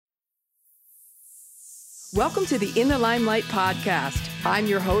Welcome to the In the Limelight podcast. I'm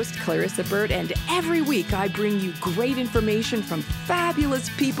your host, Clarissa Burt, and every week I bring you great information from fabulous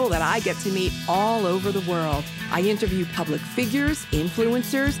people that I get to meet all over the world. I interview public figures,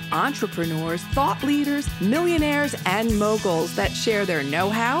 influencers, entrepreneurs, thought leaders, millionaires, and moguls that share their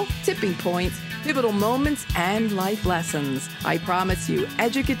know-how, tipping points, pivotal moments, and life lessons. I promise you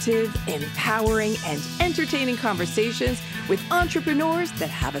educative, empowering, and entertaining conversations with entrepreneurs that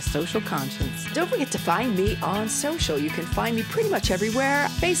have a social conscience. Don't forget to find me on social. You can find me pretty much everywhere.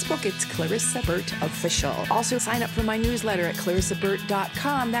 Facebook, it's Clarissa Burt Official. Also sign up for my newsletter at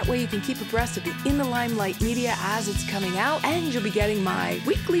clarissaburt.com. That way you can keep abreast of the In the Limelight media as it's coming out, and you'll be getting my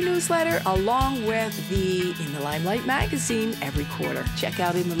weekly newsletter along with the In the Limelight magazine every quarter. Check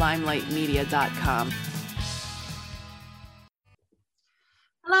out inthelimelightmedia.com.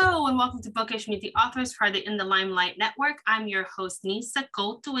 Hello and welcome to Bookish Meet the Authors for the In the Limelight Network. I'm your host, Nisa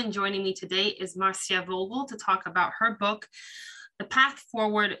Gotu, and joining me today is Marcia Vogel to talk about her book, The Path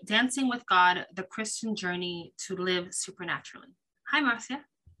Forward, Dancing with God, The Christian Journey to Live Supernaturally. Hi, Marcia.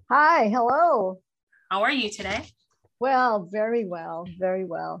 Hi, hello. How are you today? Well, very well, very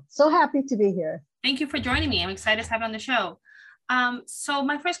well. So happy to be here. Thank you for joining me. I'm excited to have you on the show. So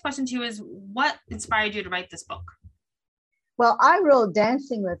my first question to you is, what inspired you to write this book? Well, I wrote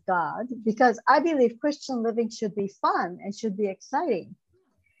Dancing with God because I believe Christian living should be fun and should be exciting.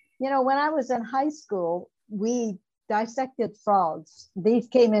 You know, when I was in high school, we dissected frogs. These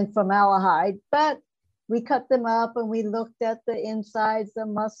came in formaldehyde, but we cut them up and we looked at the insides, the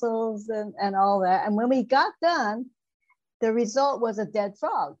muscles and all that. And when we got done, the result was a dead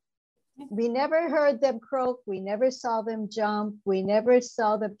frog. We never heard them croak. We never saw them jump. We never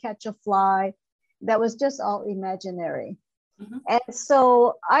saw them catch a fly. That was just all imaginary. Mm-hmm. And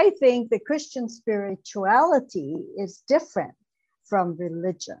so I think the Christian spirituality is different from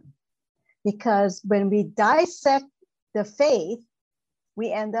religion, because when we dissect the faith,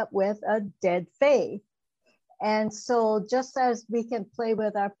 we end up with a dead faith. And so just as we can play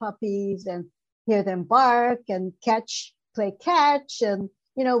with our puppies and hear them bark and play catch, and,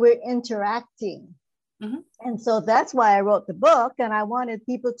 you know, we're interacting. Mm-hmm. And so that's why I wrote the book. And I wanted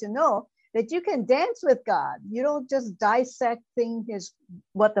people to know that you can dance with God. You don't just dissect things,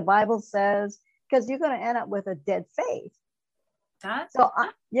 what the Bible says, because you're going to end up with a dead faith. That's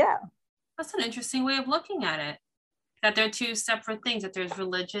an interesting way of looking at it. That they're two separate things, that there's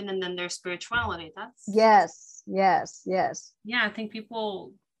religion and then there's spirituality. Yes. Yeah, I think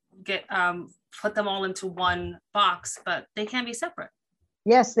people get put them all into one box, but they can be separate.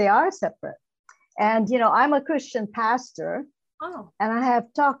 Yes, they are separate. And, you know, I'm a Christian pastor. Oh. And I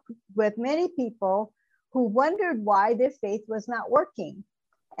have talked with many people who wondered why their faith was not working.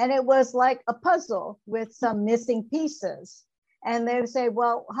 And it was like a puzzle with some missing pieces. And they would say,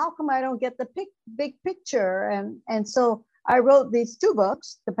 well, how come I don't get the big picture? And so I wrote these two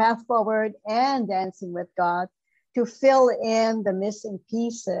books, The Path Forward and Dancing with God, to fill in the missing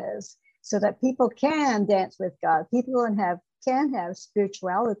pieces so that people can dance with God. People can have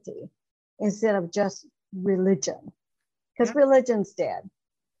spirituality instead of just religion. Because religion's dead.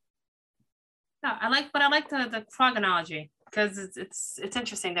 Yeah, I like the frog analogy, because it's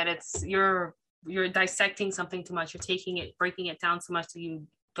interesting that you're dissecting something too much. You're taking it, breaking it down so much that you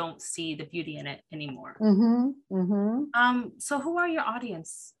don't see the beauty in it anymore. Mm-hmm, mm-hmm. So who are your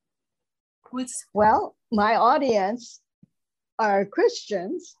audience? Well, my audience are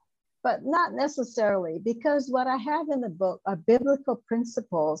Christians, but not necessarily, because what I have in the book are biblical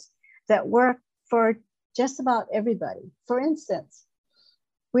principles that work for just about everybody. For instance,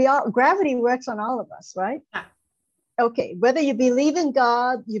 gravity works on all of us, right? Yeah. Okay, whether you believe in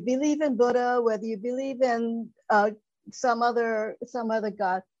God, you believe in Buddha, whether you believe in some other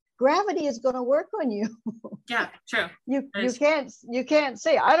God, gravity is going to work on you. Yeah, true. You can't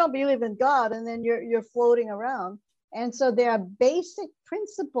say I don't believe in God and then you're floating around. And so there are basic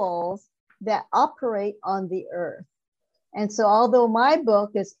principles that operate on the earth. And so although my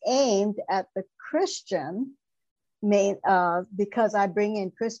book is aimed at the Christian, because I bring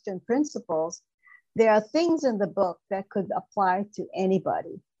in Christian principles, there are things in the book that could apply to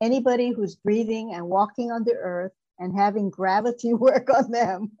anybody who's breathing and walking on the earth and having gravity work on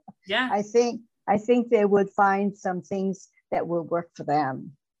them. Yeah. I think they would find some things that will work for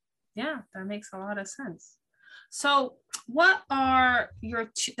them. Yeah, that makes a lot of sense. So what are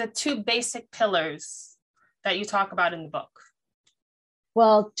the two basic pillars that you talk about in the book?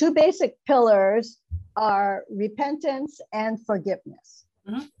 Well, two basic pillars are repentance and forgiveness.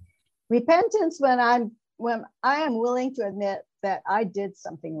 Mm-hmm. Repentance when I am willing to admit that I did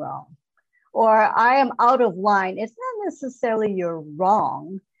something wrong, or I am out of line. It's not necessarily you're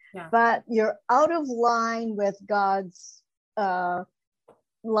wrong, but you're out of line with God's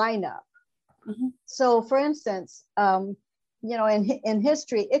lineup. So for instance, in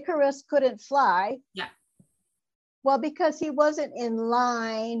history, Icarus couldn't fly. Well, because he wasn't in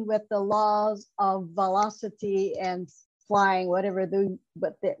line with the laws of velocity and flying, whatever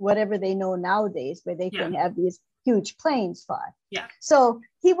they know nowadays, where they can have these huge planes fly. So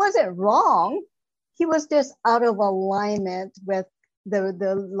he wasn't wrong. He was just out of alignment with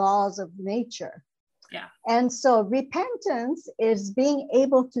the laws of nature. And so repentance is being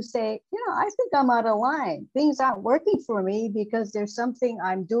able to say, I think I'm out of line. Things aren't working for me because there's something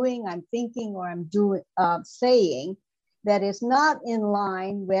I'm doing, I'm thinking, or I'm saying that is not in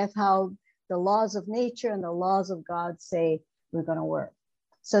line with how the laws of nature and the laws of God say we're going to work.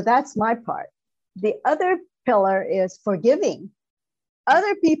 So that's my part. The other pillar is forgiving.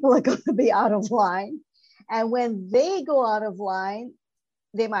 Other people are going to be out of line. And when they go out of line,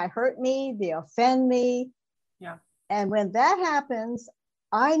 they might hurt me, they offend me. And when that happens,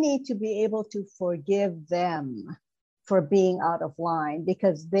 I need to be able to forgive them for being out of line,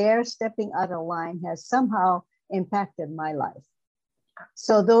 because their stepping out of line has somehow impacted my life.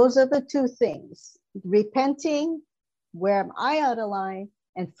 So those are the two things: repenting, where am I out of line,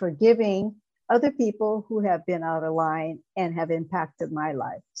 and forgiving other people who have been out of line and have impacted my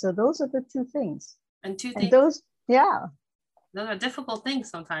life. So those are the two things. And those are difficult things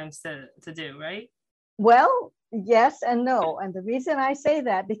sometimes to do, right? Well, yes and no. And the reason I say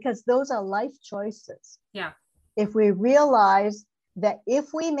that, because those are life choices. If we realize that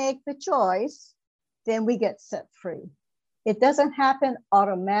if we make the choice, then we get set free. It doesn't happen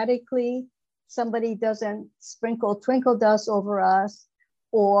automatically. Somebody doesn't sprinkle twinkle dust over us,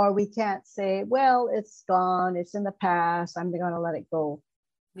 or we can't say, well, it's gone, it's in the past, I'm going to let it go.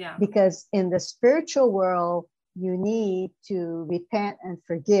 Because in the spiritual world, you need to repent and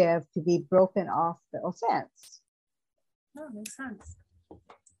forgive to be broken off the offense. Makes sense.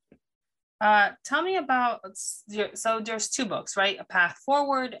 Tell me about, so there's two books, right? A Path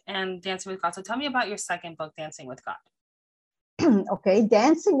Forward and Dancing with God. So tell me about your second book, Dancing with God. Okay,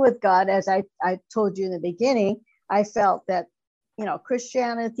 Dancing with God, as I told you in the beginning, I felt that,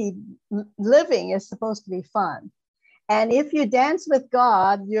 Christianity living is supposed to be fun. And if you dance with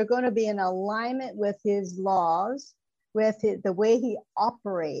God, you're going to be in alignment with his laws, with the way he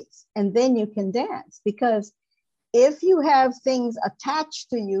operates, and then you can dance. Because if you have things attached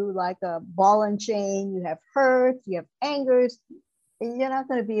to you, like a ball and chain, you have hurt, you have angers, you're not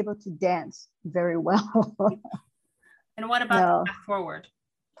going to be able to dance very well. And what about the Path Forward?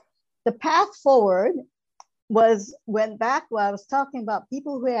 The Path Forward went back where I was talking about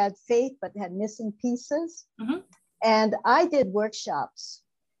people who had faith but had missing pieces. And I did workshops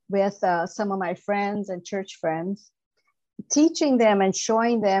with some of my friends and church friends, teaching them and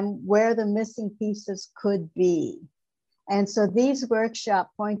showing them where the missing pieces could be. And so these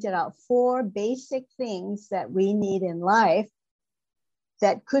workshops pointed out 4 basic things that we need in life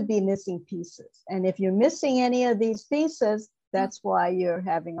that could be missing pieces. And if you're missing any of these pieces, that's why you're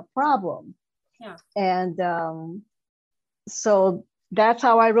having a problem. And so that's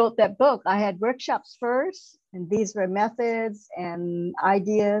how I wrote that book. I had workshops first, and these were methods and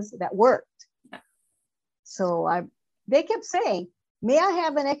ideas that worked. So they kept saying, may I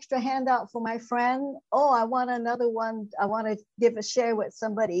have an extra handout for my friend? Oh, I want another one. I want to share with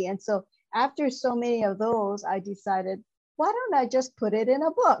somebody. And so after so many of those, I decided, why don't I just put it in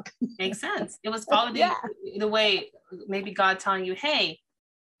a book? Makes sense. It was probably the way, maybe God telling you, hey,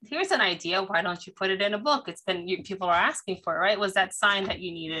 here's an idea. Why don't you put it in a book? It's been, people are asking for it, right? Was that sign that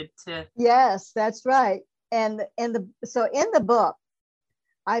you needed to? Yes, that's right. And in the book,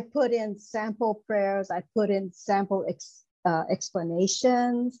 I put in sample prayers. I put in sample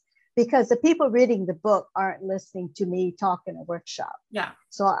explanations, because the people reading the book aren't listening to me talk in a workshop.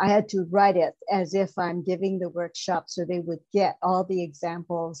 So I had to write it as if I'm giving the workshop, so they would get all the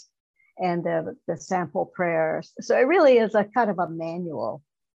examples and the sample prayers. So it really is a kind of a manual.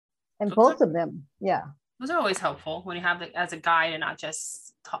 And both of them, those are always helpful when you have it as a guide and not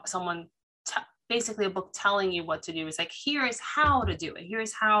just someone, basically a book telling you what to do. It's like, here is how to do it.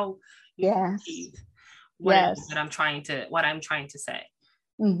 Here's how you achieve what I'm trying to say.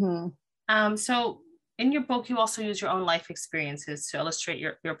 So in your book, you also use your own life experiences to illustrate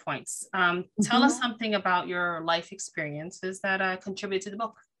your points. Tell us something about your life experiences that contribute to the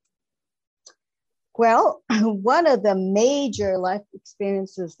book. Well, one of the major life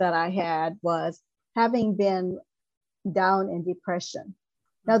experiences that I had was having been down in depression.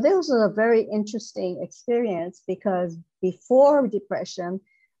 Now, this was a very interesting experience, because before depression,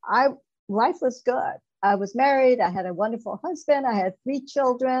 life was good. I was married. I had a wonderful husband. I had 3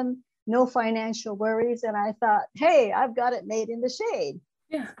 children, no financial worries. And I thought, hey, I've got it made in the shade.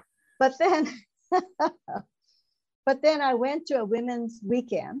 Yeah. But then, but then I went to a women's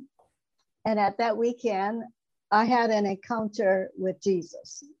weekend. And at that weekend, I had an encounter with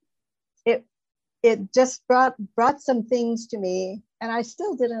Jesus. It just brought some things to me, and I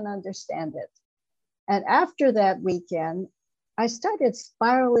still didn't understand it. And after that weekend, I started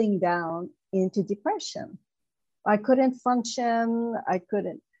spiraling down into depression. I couldn't function.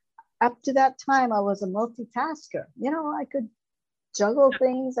 Up to that time, I was a multitasker. I could juggle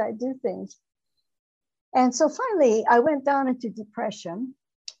things, I do things. And so finally, I went down into depression.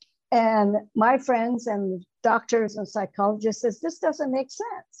 And my friends and doctors and psychologists says, this doesn't make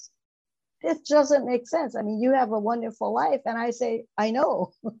sense. It doesn't make sense. I mean, you have a wonderful life. And I say, I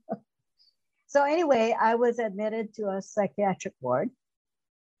know. So anyway, I was admitted to a psychiatric ward.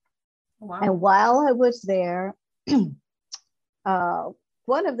 Wow. And while I was there, one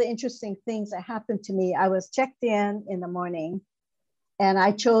of the interesting things that happened to me, I was checked in the morning, and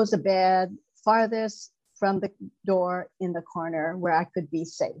I chose a bed farthest from the door in the corner where I could be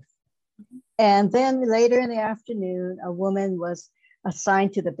safe. And then later in the afternoon, a woman was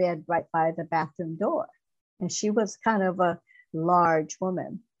assigned to the bed right by the bathroom door. And she was kind of a large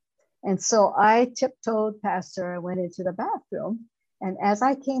woman. And so I tiptoed past her. I went into the bathroom. And as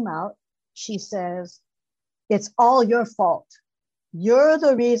I came out, she says, it's all your fault. You're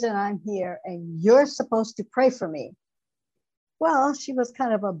the reason I'm here, and you're supposed to pray for me. Well, she was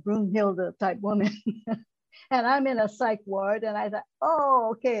kind of a Broomhilda type woman. And I'm in a psych ward, and I thought,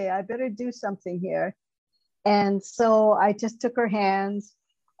 oh, okay, I better do something here. And so I just took her hands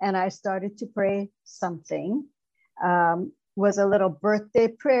and I started to pray something. Was a little birthday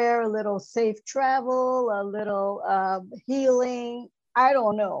prayer, a little safe travel, a little healing. I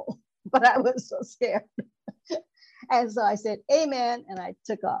don't know, but I was so scared. And so I said, amen. And I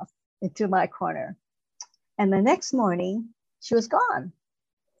took off into my corner. And the next morning, she was gone.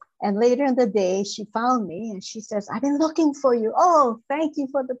 And later in the day, she found me and she says, I've been looking for you. Oh, thank you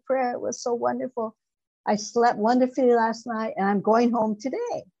for the prayer. It was so wonderful. I slept wonderfully last night and I'm going home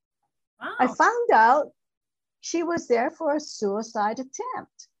today. Wow. I found out she was there for a suicide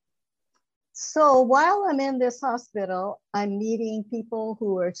attempt. So while I'm in this hospital, I'm meeting people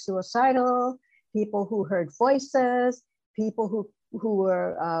who are suicidal, people who heard voices, people who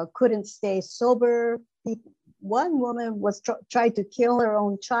were couldn't stay sober. One woman was tried to kill her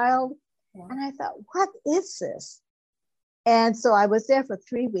own child. Yeah. And I thought, what is this? And so I was there for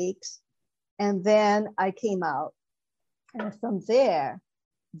 3 weeks. And then I came out. And from there,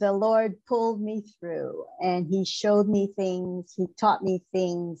 the Lord pulled me through, and he showed me things. He taught me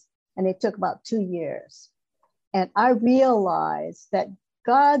things. And it took about 2 years. And I realized that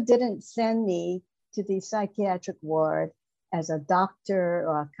God didn't send me to the psychiatric ward as a doctor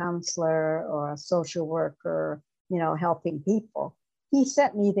or a counselor or a social worker, helping people. He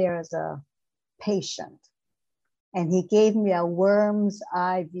sent me there as a patient, and he gave me a worm's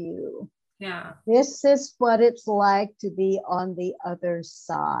eye view. Yeah. This is what it's like to be on the other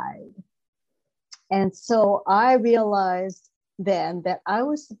side. And so I realized then that I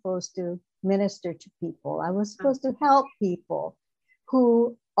was supposed to minister to people. I was supposed to help people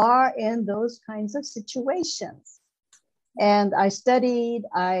who are in those kinds of situations. And I studied,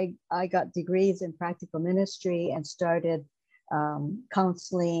 I got degrees in practical ministry and started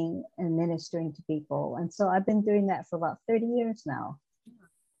counseling and ministering to people. And so I've been doing that for about 30 years now.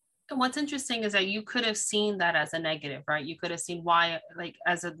 And what's interesting is that you could have seen that as a negative, right? You could have seen why, like,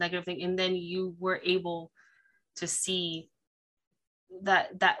 as a negative thing. And then you were able to see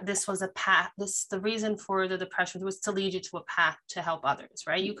that this was a path. The reason for the depression was to lead you to a path to help others,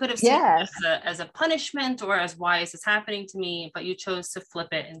 right? You could have seen it as a punishment or as, why is this happening to me? But you chose to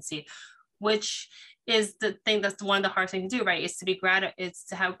flip it and see, which is the thing. That's one of the hard things to do, right? Is to be it's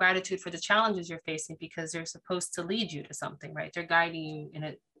to have gratitude for the challenges you're facing, because they're supposed to lead you to something, right? They're guiding you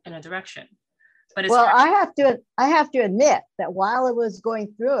in a direction. But it's I have to admit that while I was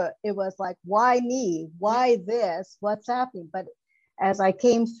going through it, it was like, why me? Why this? What's happening? But as I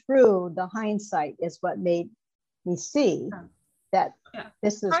came through, the hindsight is what made me see that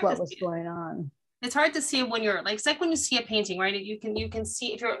this is what was going on. It's hard to see when you're like, it's like when you see a painting, right? You can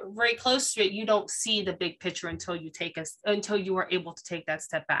see, if you're very close to it, you don't see the big picture until you are able to take that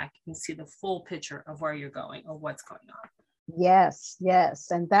step back and see the full picture of where you're going or what's going on. Yes.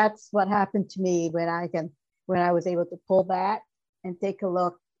 And that's what happened to me when I was able to pull back and take a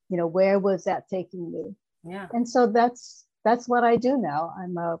look, where was that taking me? Yeah. And so that's what I do now.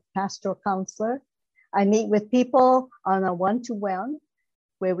 I'm a pastoral counselor. I meet with people on a one-to-one,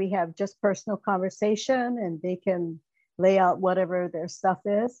 where we have just personal conversation and they can lay out whatever their stuff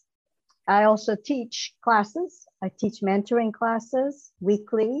is. I also teach classes. I teach mentoring classes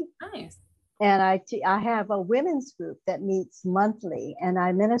weekly. Nice. And I have a women's group that meets monthly, and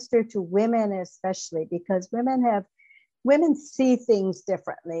I minister to women especially because women see things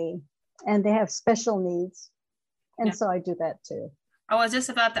differently and they have special needs. And so I do that too. I was just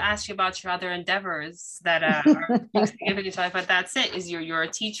about to ask you about your other endeavors that are significant to life, but that's it. Is you're a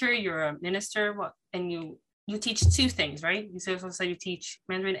teacher, you're a minister, what? And you teach two things, right? You said also you teach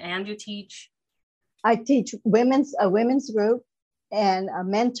Mandarin and you teach. I teach a women's group and a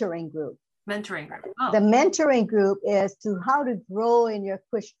mentoring group. Mentoring group. Oh. The mentoring group is to how to grow in your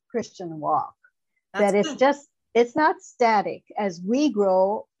Christian walk. It's not static. As we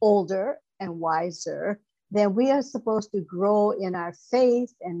grow older and wiser, then we are supposed to grow in our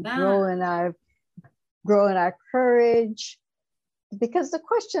faith and grow in our courage. Because the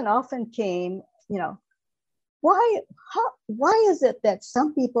question often came, why is it that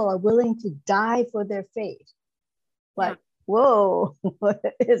some people are willing to die for their faith? Like, whoa,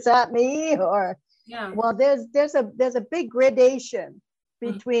 is that me? Or well, there's a big gradation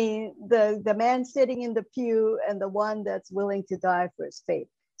between the man sitting in the pew and the one that's willing to die for his faith.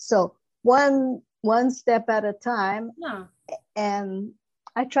 So one step at a time. And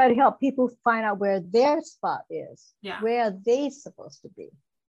I try to help people find out where their spot is. Where are they supposed to be?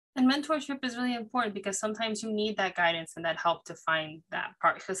 And mentorship is really important because sometimes you need that guidance and that help to find that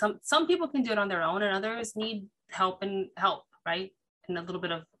part. Because some people can do it on their own and others need help, right? And a little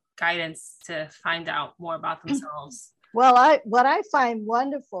bit of guidance to find out more about themselves. Well, what I find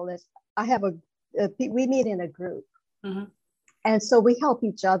wonderful is I have we meet in a group. And so we help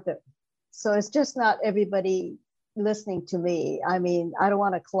each other. So it's just not everybody listening to me. I mean, I don't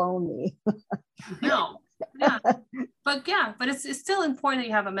want to clone me. No. But it's still important that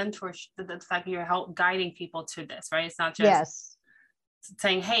you have a mentor, the fact that you're guiding people to this, right? It's not just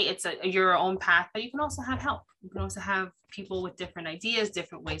saying, hey, it's your own path, but you can also have help. You can also have people with different ideas,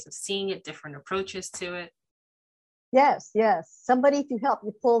 different ways of seeing it, different approaches to it. Yes. Somebody to help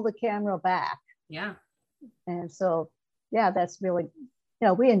you pull the camera back. Yeah. And so, that's really,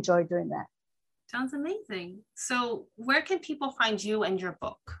 we enjoy doing that. Sounds amazing. So where can people find you and your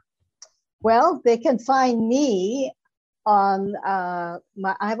book? Well, they can find me on I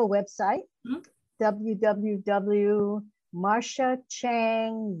have a website,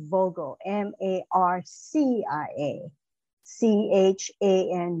 www.MarciaChang-Vogel,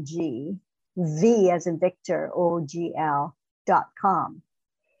 MarciaChang, V as in Victor, OGL.com.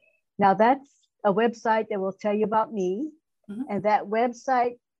 Now that's a website that will tell you about me, and that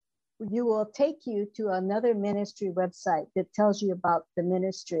website will take you to another ministry website that tells you about the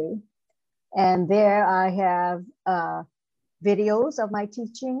ministry. And there I have videos of my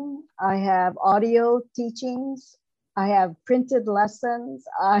teaching. I have audio teachings. I have printed lessons.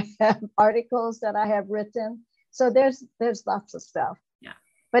 I have articles that I have written. So there's lots of stuff. Yeah.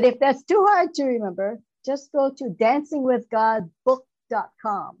 But if that's too hard to remember, just go to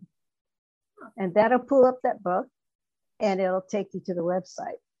dancingwithgodbook.com. And that'll pull up that book and it'll take you to the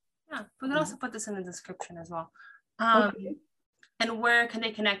website. Yeah, we can also put this in the description as well. And where can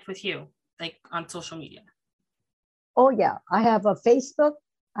they connect with you? Like on social media? Oh yeah, I have a Facebook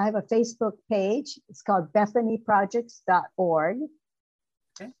page. It's called BethanyProjects.org.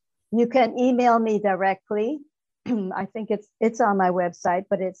 Okay. You can email me directly. I think it's on my website,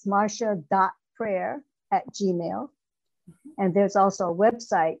 but it's marcia.prayer@gmail. And there's also a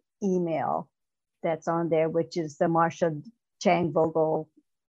website email that's on there, which is the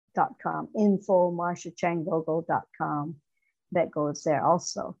MarciaChang-Vogel.com, info@MarciaChang-Vogel.com. That goes there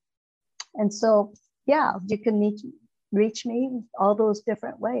also. And so, you can reach me all those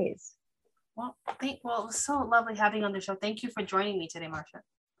different ways. Well, it was so lovely having you on the show. Thank you for joining me today, Marcia.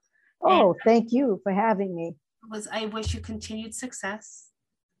 Oh, thank you for having me. I wish you continued success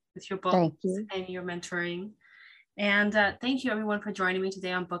with your book and your mentoring. And thank you, everyone, for joining me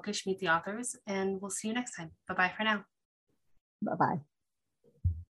today on Bookish Meet the Authors. And we'll see you next time. Bye-bye for now. Bye-bye.